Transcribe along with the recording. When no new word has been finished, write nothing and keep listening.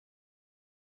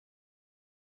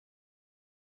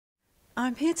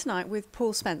I'm here tonight with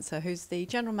Paul Spencer, who's the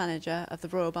General Manager of the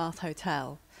Royal Bath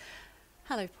Hotel.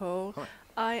 Hello, Paul. Hi.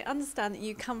 I understand that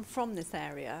you come from this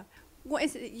area. What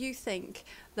is it that you think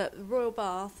that the Royal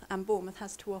Bath and Bournemouth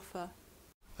has to offer?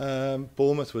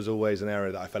 Bournemouth was always an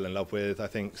area that I fell in love with. I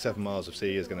think 7 miles of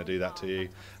sea is going to do that to you.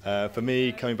 For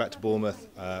me, coming back to Bournemouth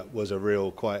was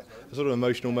a quite a sort of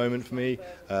emotional moment for me.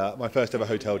 My first ever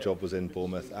hotel job was in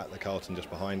Bournemouth at the Carlton just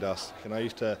behind us. And I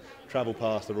used to travel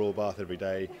past the Royal Bath every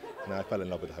day, and I fell in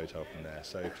love with the hotel from there.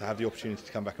 So to have the opportunity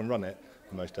to come back and run it,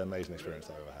 the most amazing experience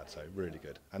I've ever had. So really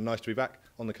good. And nice to be back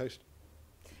on the coast.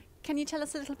 Can you tell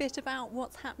us a little bit about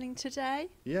what's happening today?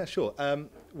 Yeah, sure.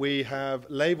 We have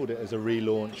labelled it as a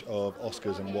relaunch of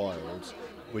Oscars and Wilds,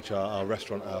 which are our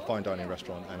restaurant, our fine dining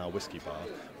restaurant and our whiskey bar,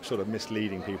 sort of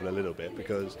misleading people a little bit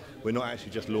because we're not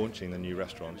actually just launching the new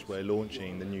restaurants, we're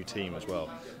launching the new team as well.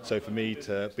 So for me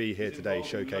to be here today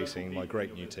showcasing my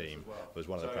great new team was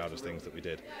one of the proudest things that we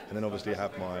did. And then obviously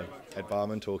have my head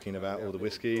barman talking about all the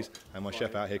whiskies and my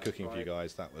chef out here cooking for you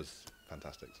guys. That was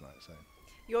fantastic tonight. So.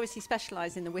 You obviously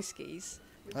specialise in the whiskies.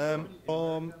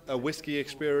 From a whiskey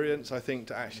experience, I think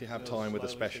to actually have time with a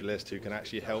specialist who can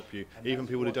actually help you, even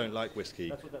people who don't like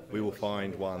whiskey, we will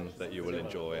find one that you will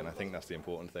enjoy, and I think that's the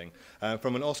important thing.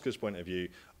 From an Oscars point of view,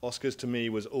 Oscars to me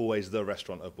was always the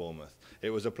restaurant of Bournemouth. It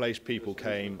was a place people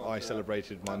came. I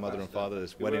celebrated my mother and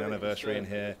father's wedding anniversary in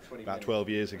here about 12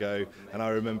 years ago, and I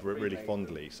remember it really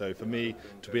fondly. So for me,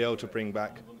 to be able to bring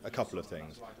back a couple of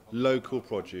things. Local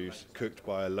produce cooked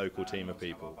by a local team of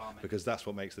people, because that's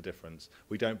what makes the difference.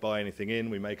 We don't buy anything in,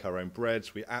 we make our own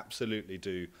breads, we absolutely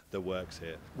do the works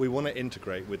here. We want to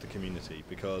integrate with the community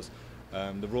because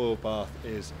the Royal Bath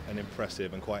is an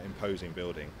impressive and quite imposing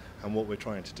building, and what we're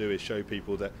trying to do is show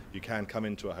people that you can come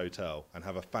into a hotel and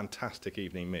have a fantastic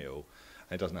evening meal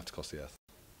and it doesn't have to cost the earth.